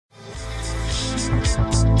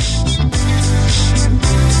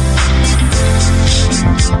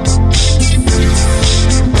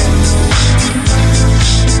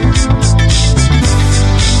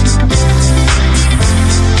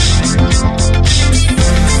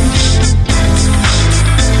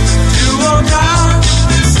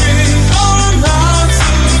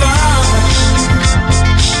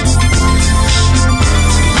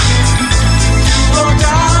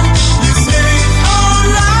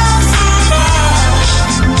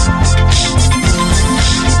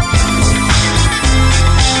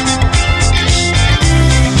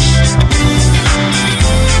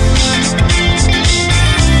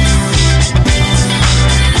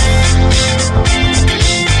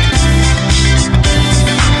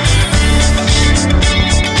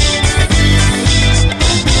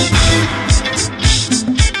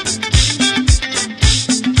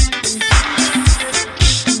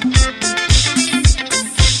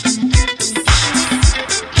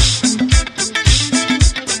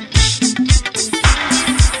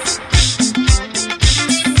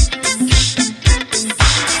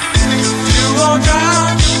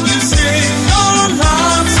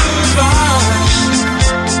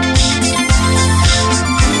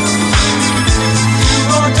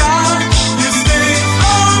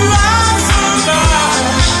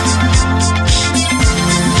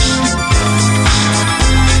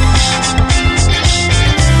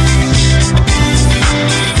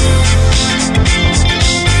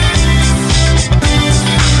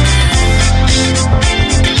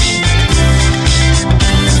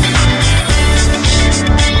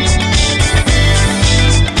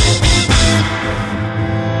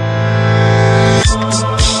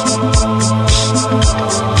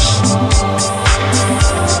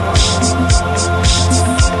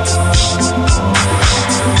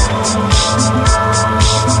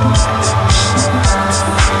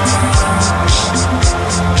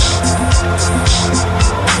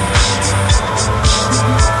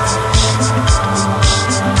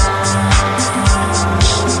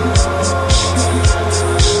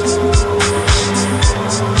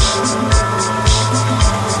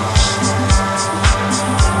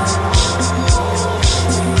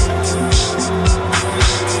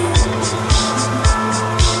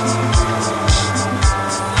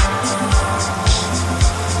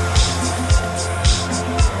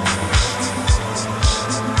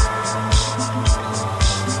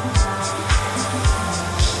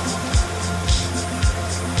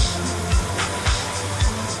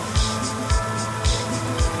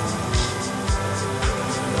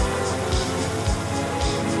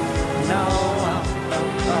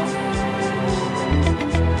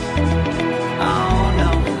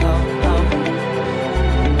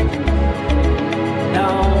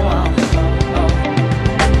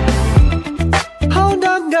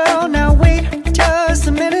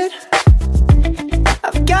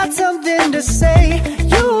to say,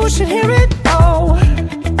 you should hear it. Oh,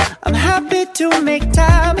 I'm happy to make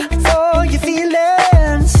time for your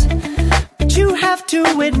feelings, but you have to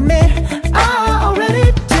admit I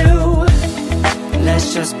already do.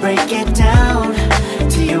 Let's just break it down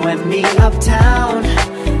to you and me uptown,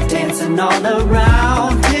 dancing all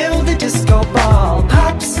around till the disco ball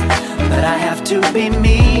pops. But I have to be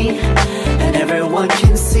me, and everyone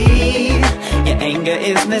can see your anger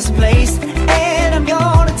is misplaced. And I'm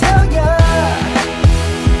gonna tell ya,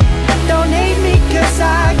 don't hate me 'cause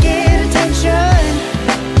I get attention.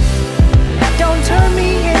 Don't turn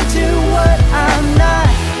me into what I'm not.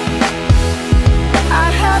 I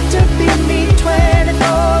have to be me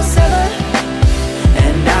 24/7,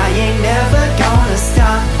 and I ain't never gonna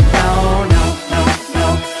stop. No, no, no, no.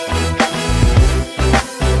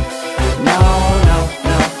 No, no,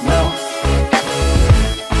 no, no.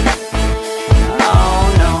 Oh,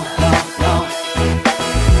 no, no, no.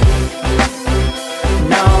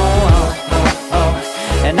 No, oh, oh, oh.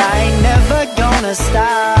 And I ain't never gonna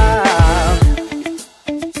stop.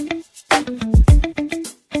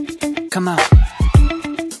 Come on.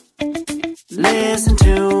 Listen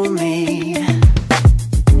to me.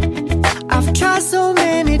 I've tried so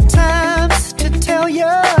many times to tell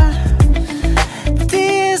you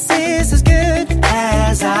this is as good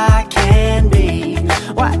as I can be.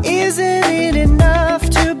 Why isn't it enough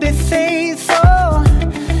to be faithful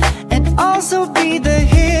and also be the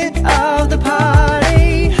hit of the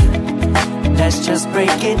party? Let's just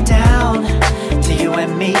break it down to you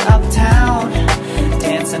and me uptown,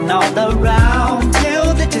 dancing all around till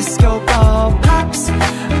the disco ball pops.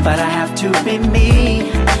 But I have to be me,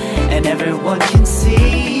 and everyone can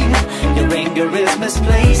see your anger is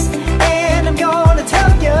misplaced. And I'm gonna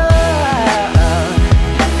tell you,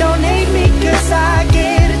 don't hate me 'cause I get